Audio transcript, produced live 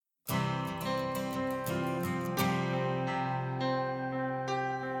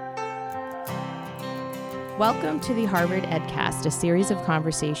Welcome to the Harvard EdCast, a series of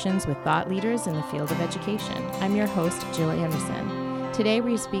conversations with thought leaders in the field of education. I'm your host, Jill Anderson. Today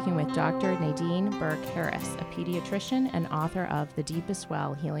we're speaking with Dr. Nadine Burke Harris, a pediatrician and author of The Deepest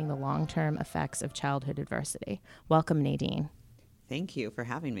Well, Healing the Long-Term Effects of Childhood Adversity. Welcome, Nadine. Thank you for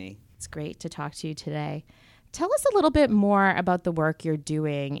having me. It's great to talk to you today. Tell us a little bit more about the work you're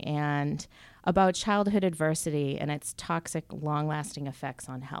doing and about childhood adversity and its toxic, long-lasting effects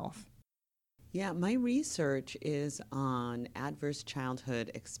on health. Yeah, my research is on adverse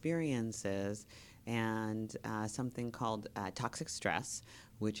childhood experiences and something called toxic stress,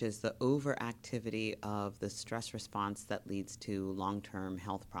 which is the overactivity of the stress response that leads to long-term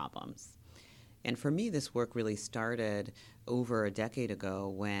health problems. And for me, this work really started over a decade ago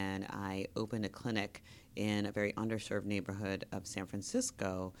when I opened a clinic in a very underserved neighborhood of San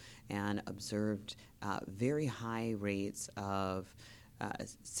Francisco and observed very high rates of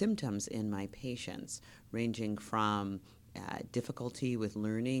symptoms in my patients, ranging from difficulty with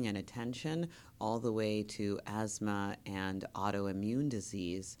learning and attention all the way to asthma and autoimmune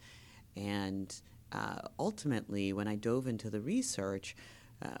disease. And ultimately, when I dove into the research,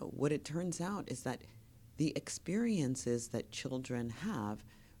 what it turns out is that the experiences that children have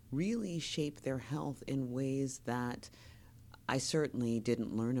really shape their health in ways that I certainly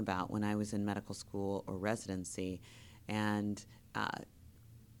didn't learn about when I was in medical school or residency. And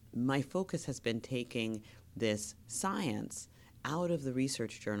my focus has been taking this science out of the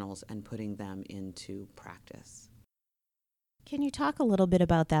research journals and putting them into practice. Can you talk a little bit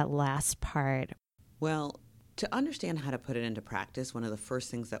about that last part? Well, to understand how to put it into practice, one of the first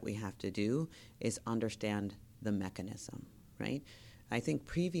things that we have to do is understand the mechanism, right? I think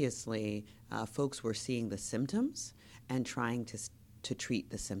previously folks were seeing the symptoms and trying to treat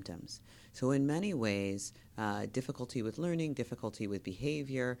the symptoms. So in many ways, difficulty with learning, difficulty with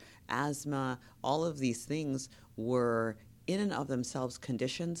behavior, asthma, all of these things were in and of themselves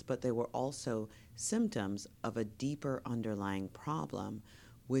conditions, but they were also symptoms of a deeper underlying problem,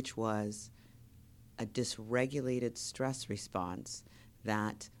 which was a dysregulated stress response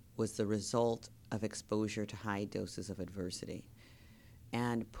that was the result of exposure to high doses of adversity.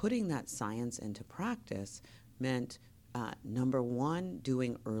 And putting that science into practice meant number one,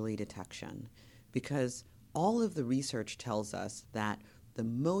 doing early detection, because all of the research tells us that the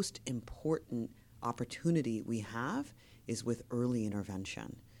most important opportunity we have is with early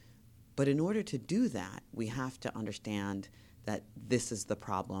intervention. But in order to do that, we have to understand that this is the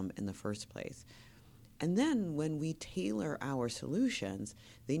problem in the first place. And then when we tailor our solutions,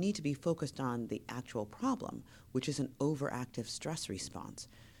 they need to be focused on the actual problem, which is an overactive stress response.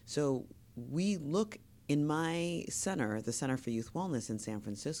 So we look in my center, the Center for Youth Wellness in San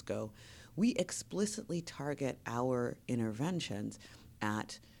Francisco, we explicitly target our interventions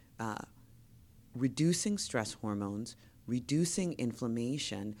at reducing stress hormones, reducing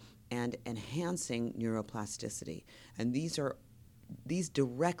inflammation, and enhancing neuroplasticity. And these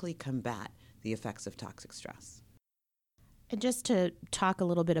directly combat the effects of toxic stress. And just to talk a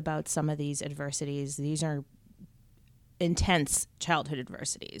little bit about some of these adversities, these are intense childhood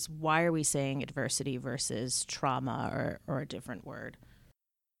adversities. Why are we saying adversity versus trauma or a different word?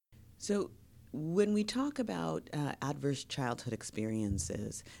 So when we talk about adverse childhood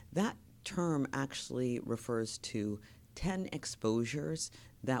experiences, that term actually refers to 10 exposures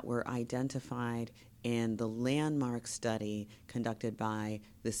that were identified in the landmark study conducted by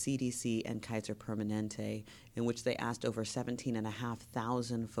the CDC and Kaiser Permanente, in which they asked over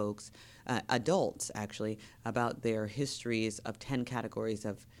 17,500 folks, adults actually, about their histories of 10 categories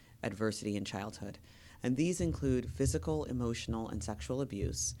of adversity in childhood. And these include physical, emotional, and sexual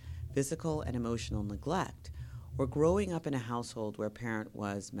abuse, physical and emotional neglect, or growing up in a household where a parent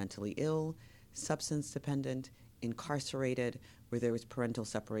was mentally ill, substance dependent, incarcerated, where there was parental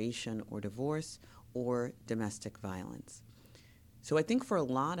separation or divorce, or domestic violence. So I think for a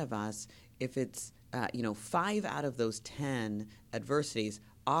lot of us, if it's 5 out of those 10 adversities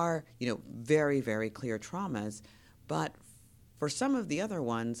are very, very clear traumas, but for some of the other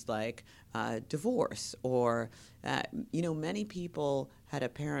ones like divorce or many people had a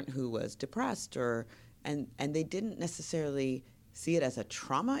parent who was depressed and they didn't necessarily see it as a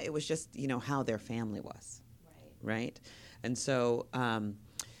trauma. It was just how their family was, right? And so.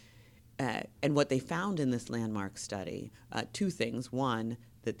 And what they found in this landmark study, two things. One,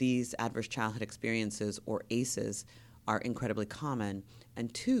 that these adverse childhood experiences, or ACEs, are incredibly common.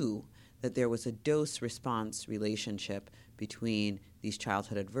 And two, that there was a dose-response relationship between these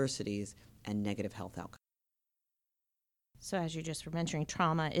childhood adversities and negative health outcomes. So as you just were mentioning,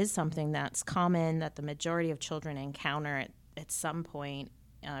 trauma is something that's common, that the majority of children encounter at some point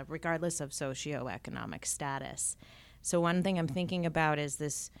regardless of socioeconomic status. So one thing I'm thinking about is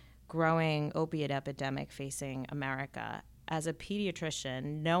this growing opiate epidemic facing America. As a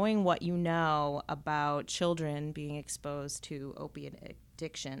pediatrician, knowing what you know about children being exposed to opiate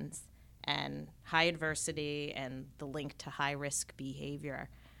addictions and high adversity and the link to high-risk behavior,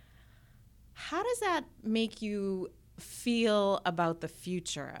 how does that make you feel about the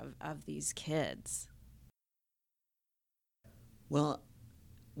future of these kids? Well,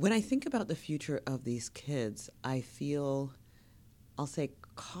 when I think about the future of these kids, I feel, I'll say,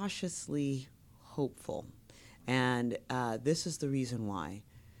 cautiously hopeful. And this is the reason why.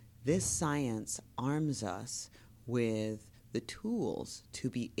 This science arms us with the tools to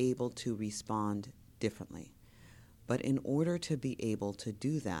be able to respond differently. But in order to be able to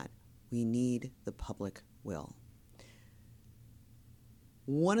do that, we need the public will.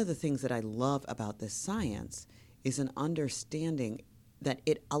 One of the things that I love about this science is an understanding that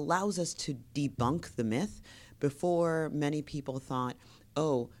it allows us to debunk the myth. Before, many people thought,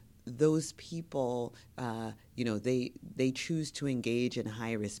 oh, those people, they choose to engage in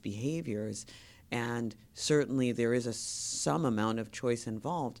high-risk behaviors, and certainly there is some amount of choice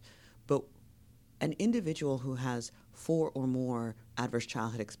involved, but an individual who has 4 or more adverse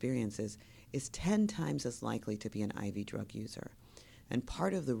childhood experiences is 10 times as likely to be an IV drug user. And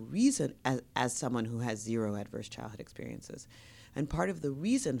part of the reason, as someone who has 0 adverse childhood experiences, and part of the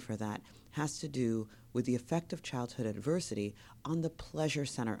reason for that has to do with the effect of childhood adversity on the pleasure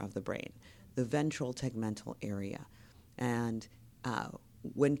center of the brain, the ventral tegmental area. And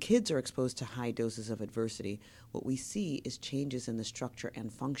when kids are exposed to high doses of adversity, what we see is changes in the structure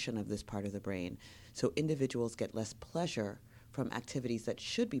and function of this part of the brain. So individuals get less pleasure from activities that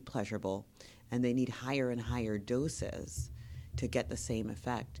should be pleasurable, and they need higher and higher doses to get the same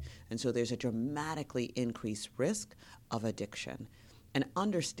effect. And so there's a dramatically increased risk of addiction. And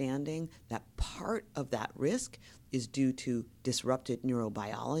understanding that part of that risk is due to disrupted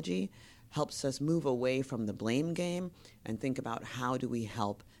neurobiology helps us move away from the blame game and think about how do we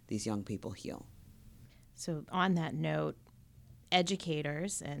help these young people heal. So on that note,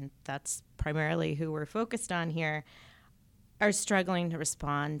 educators, and that's primarily who we're focused on here, are struggling to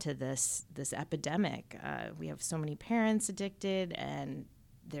respond to this epidemic. We have so many parents addicted, and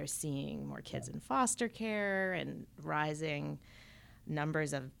they're seeing more kids in foster care and rising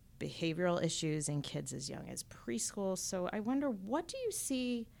numbers of behavioral issues in kids as young as preschool. So I wonder, what do you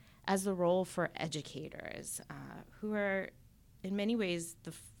see as the role for educators who are in many ways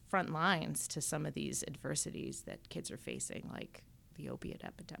the front lines to some of these adversities that kids are facing, like the opiate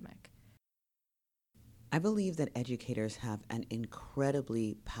epidemic? I believe that educators have an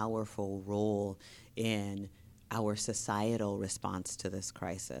incredibly powerful role in our societal response to this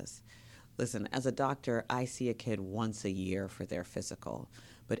crisis. Listen, as a doctor, I see a kid once a year for their physical,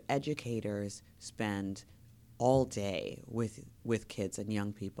 but educators spend all day with kids and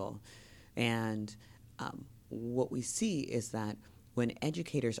young people. And what we see is that when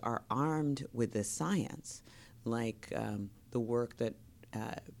educators are armed with this science, like the work that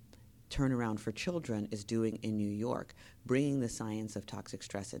Turnaround for Children is doing in New York, bringing the science of toxic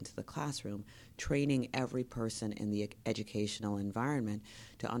stress into the classroom, training every person in the educational environment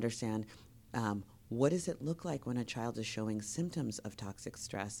to understand what does it look like when a child is showing symptoms of toxic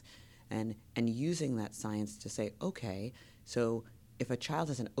stress, and using that science to say, okay, so if a child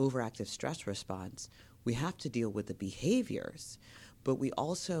has an overactive stress response, we have to deal with the behaviors, but we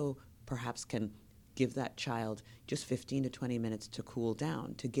also perhaps can give that child just 15 to 20 minutes to cool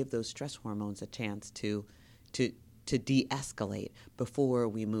down, to give those stress hormones a chance to de-escalate before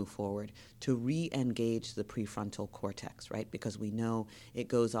we move forward, to re-engage the prefrontal cortex, right? Because we know it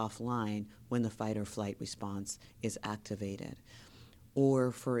goes offline when the fight or flight response is activated.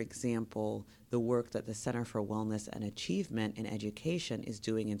 Or, for example, the work that the Center for Wellness and Achievement in Education is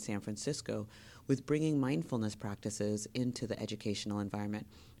doing in San Francisco with bringing mindfulness practices into the educational environment,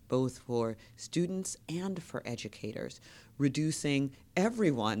 both for students and for educators, reducing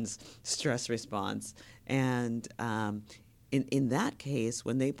everyone's stress response. And in that case,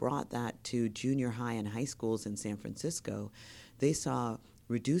 when they brought that to junior high and high schools in San Francisco, they saw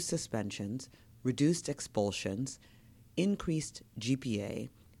reduced suspensions, reduced expulsions, increased GPA,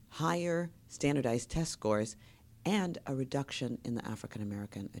 higher standardized test scores, and a reduction in the African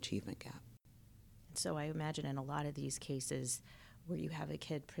American achievement gap. So I imagine in a lot of these cases where you have a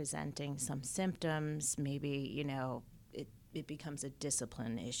kid presenting some symptoms, maybe, it becomes a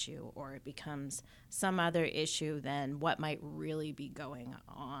discipline issue, or it becomes some other issue than what might really be going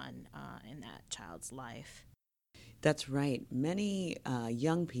on in that child's life. That's right. Many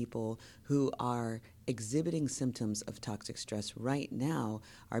young people who are exhibiting symptoms of toxic stress right now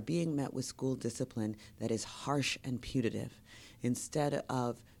are being met with school discipline that is harsh and putative, instead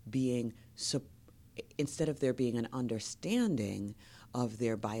of there being an understanding of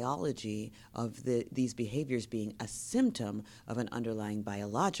their biology, of these behaviors being a symptom of an underlying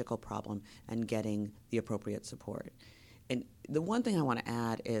biological problem, and getting the appropriate support. And the one thing I want to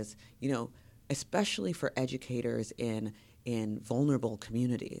add is, especially for educators in vulnerable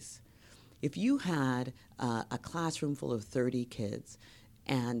communities, if you had a classroom full of 30 kids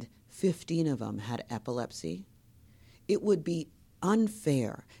and 15 of them had epilepsy, it would be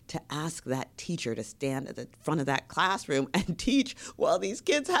unfair to ask that teacher to stand at the front of that classroom and teach while these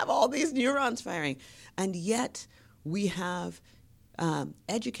kids have all these neurons firing. And yet we have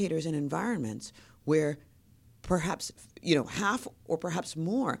educators in environments where perhaps half or perhaps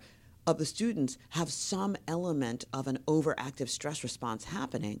more of the students have some element of an overactive stress response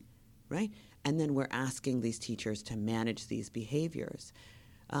happening, right? And then we're asking these teachers to manage these behaviors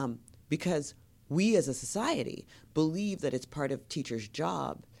because we as a society believe that it's part of teachers'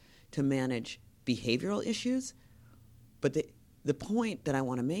 job to manage behavioral issues. But the point that I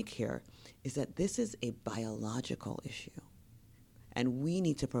want to make here is that this is a biological issue. And we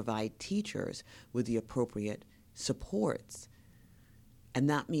need to provide teachers with the appropriate supports. And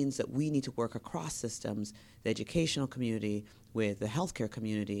that means that we need to work across systems, the educational community, with the healthcare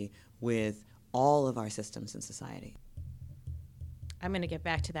community, with all of our systems in society. I'm going to get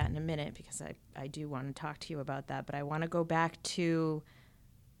back to that in a minute because I do want to talk to you about that, but I want to go back to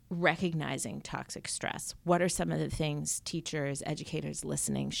recognizing toxic stress. What are some of the things teachers, educators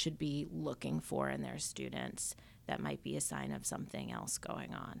listening should be looking for in their students that might be a sign of something else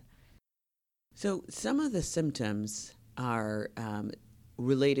going on? So some of the symptoms are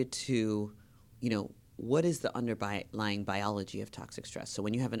related to, what is the underlying biology of toxic stress? So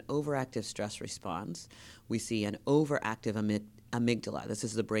when you have an overactive stress response, we see an overactive amygdala. This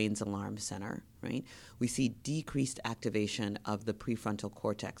is the brain's alarm center, right? We see decreased activation of the prefrontal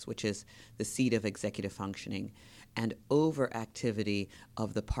cortex, which is the seat of executive functioning, and overactivity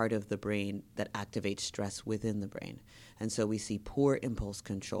of the part of the brain that activates stress within the brain. And so we see poor impulse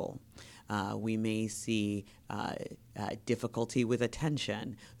control. We may see difficulty with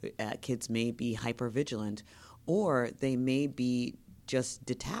attention. Kids may be hypervigilant, or they may be just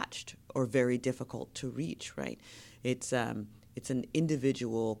detached or very difficult to reach, right? It's an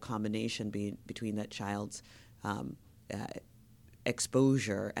individual combination between that child's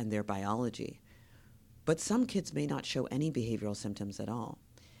exposure and their biology. But some kids may not show any behavioral symptoms at all.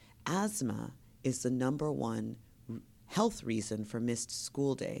 Asthma is the number one health reason for missed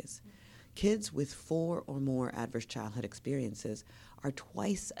school days. Kids with 4 or more adverse childhood experiences are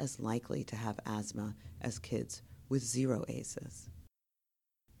twice as likely to have asthma as kids with 0 ACEs.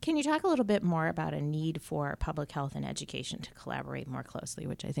 Can you talk a little bit more about a need for public health and education to collaborate more closely,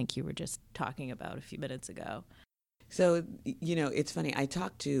 which I think you were just talking about a few minutes ago? So, it's funny. I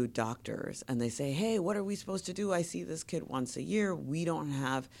talk to doctors and they say, hey, what are we supposed to do? I see this kid once a year. We don't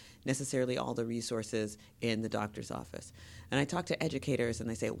have necessarily all the resources in the doctor's office. And I talk to educators and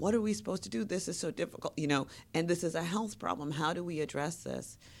they say, what are we supposed to do? This is so difficult, and this is a health problem. How do we address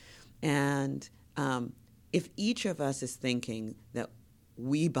this? And if each of us is thinking that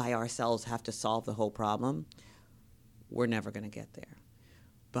we by ourselves have to solve the whole problem, we're never going to get there.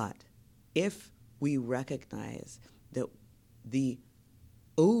 But if we recognize that the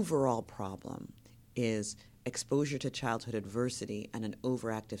overall problem is exposure to childhood adversity and an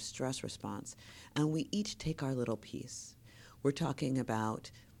overactive stress response, and we each take our little piece. We're talking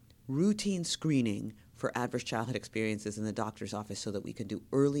about routine screening for adverse childhood experiences in the doctor's office so that we can do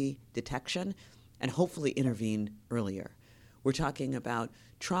early detection and hopefully intervene earlier. We're talking about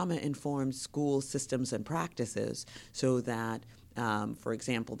trauma-informed school systems and practices so that for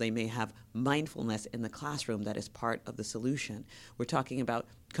example, they may have mindfulness in the classroom that is part of the solution. We're talking about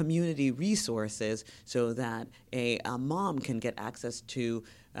community resources so that a mom can get access to,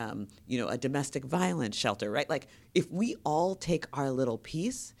 a domestic violence shelter, right? Like, if we all take our little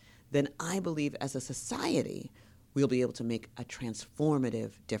piece, then I believe as a society, we'll be able to make a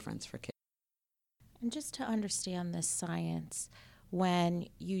transformative difference for kids. And just to understand this science, when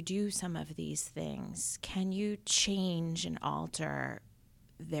you do some of these things, can you change and alter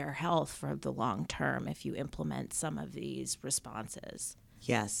their health for the long term if you implement some of these responses?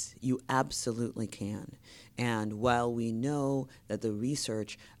 Yes, you absolutely can. And while we know that the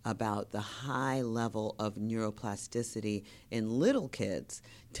research about the high level of neuroplasticity in little kids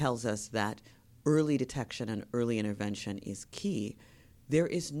tells us that early detection and early intervention is key, there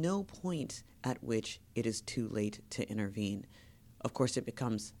is no point at which it is too late to intervene. Of course, it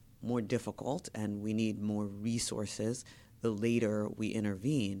becomes more difficult and we need more resources the later we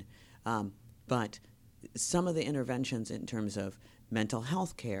intervene. But some of the interventions in terms of mental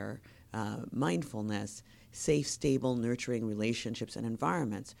health care, mindfulness, safe, stable, nurturing relationships and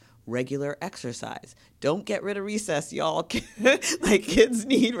environments, regular exercise. Don't get rid of recess, y'all. Like, kids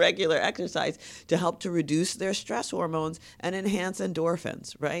need regular exercise to help to reduce their stress hormones and enhance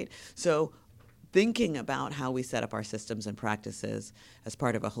endorphins, right? So thinking about how we set up our systems and practices as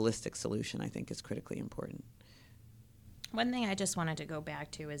part of a holistic solution, I think, is critically important. One thing I just wanted to go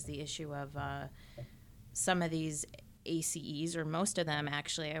back to is the issue of some of these ACEs, or most of them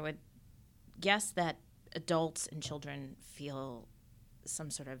actually. I would guess that adults and children feel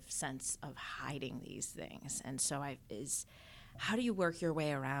some sort of sense of hiding these things. And so how do you work your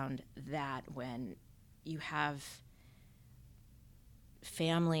way around that when you have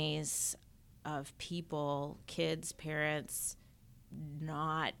families of people, kids, parents,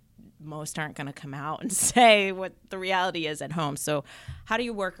 most aren't going to come out and say what the reality is at home. So how do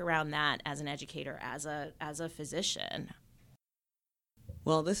you work around that as an educator, as a physician?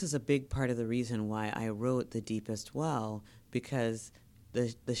 Well, this is a big part of the reason why I wrote The Deepest Well, because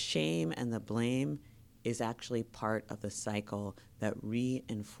the shame and the blame is actually part of the cycle that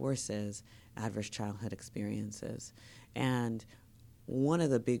reinforces adverse childhood experiences. And one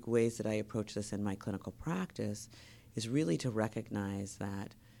of the big ways that I approach this in my clinical practice is really to recognize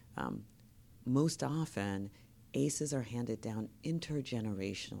that most often ACEs are handed down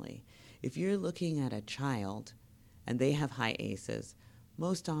intergenerationally. If you're looking at a child and they have high ACEs,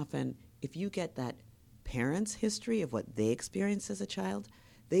 most often if you get that parent's history of what they experienced as a child,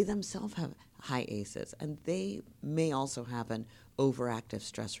 they themselves have high ACEs, and they may also have an overactive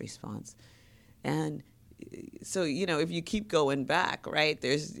stress response. And so, if you keep going back, right,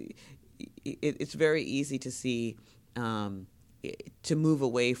 it's very easy to see, to move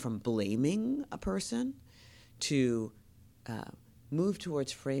away from blaming a person to move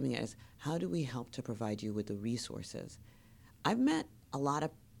towards framing it as, how do we help to provide you with the resources? I've met a lot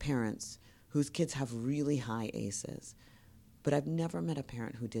of parents whose kids have really high ACEs, but I've never met a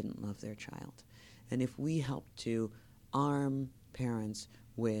parent who didn't love their child. And if we help to arm parents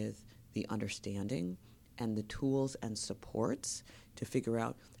with the understanding and the tools and supports to figure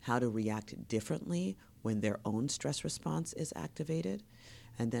out how to react differently when their own stress response is activated,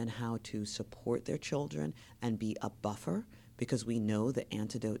 and then how to support their children and be a buffer, because we know the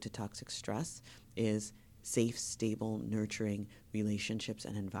antidote to toxic stress is safe, stable, nurturing relationships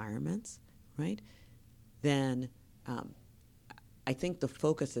and environments, right? Then I think the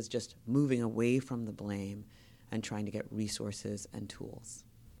focus is just moving away from the blame and trying to get resources and tools.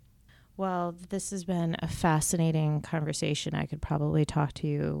 Well, this has been a fascinating conversation. I could probably talk to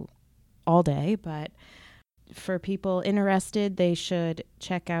you all day, but for people interested, they should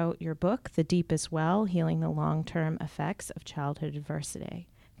check out your book, The Deepest Well, Healing the Long-Term Effects of Childhood Adversity.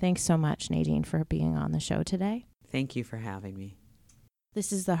 Thanks so much, Nadine, for being on the show today. Thank you for having me.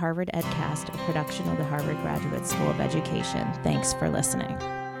 This is the Harvard EdCast, a production of the Harvard Graduate School of Education. Thanks for listening.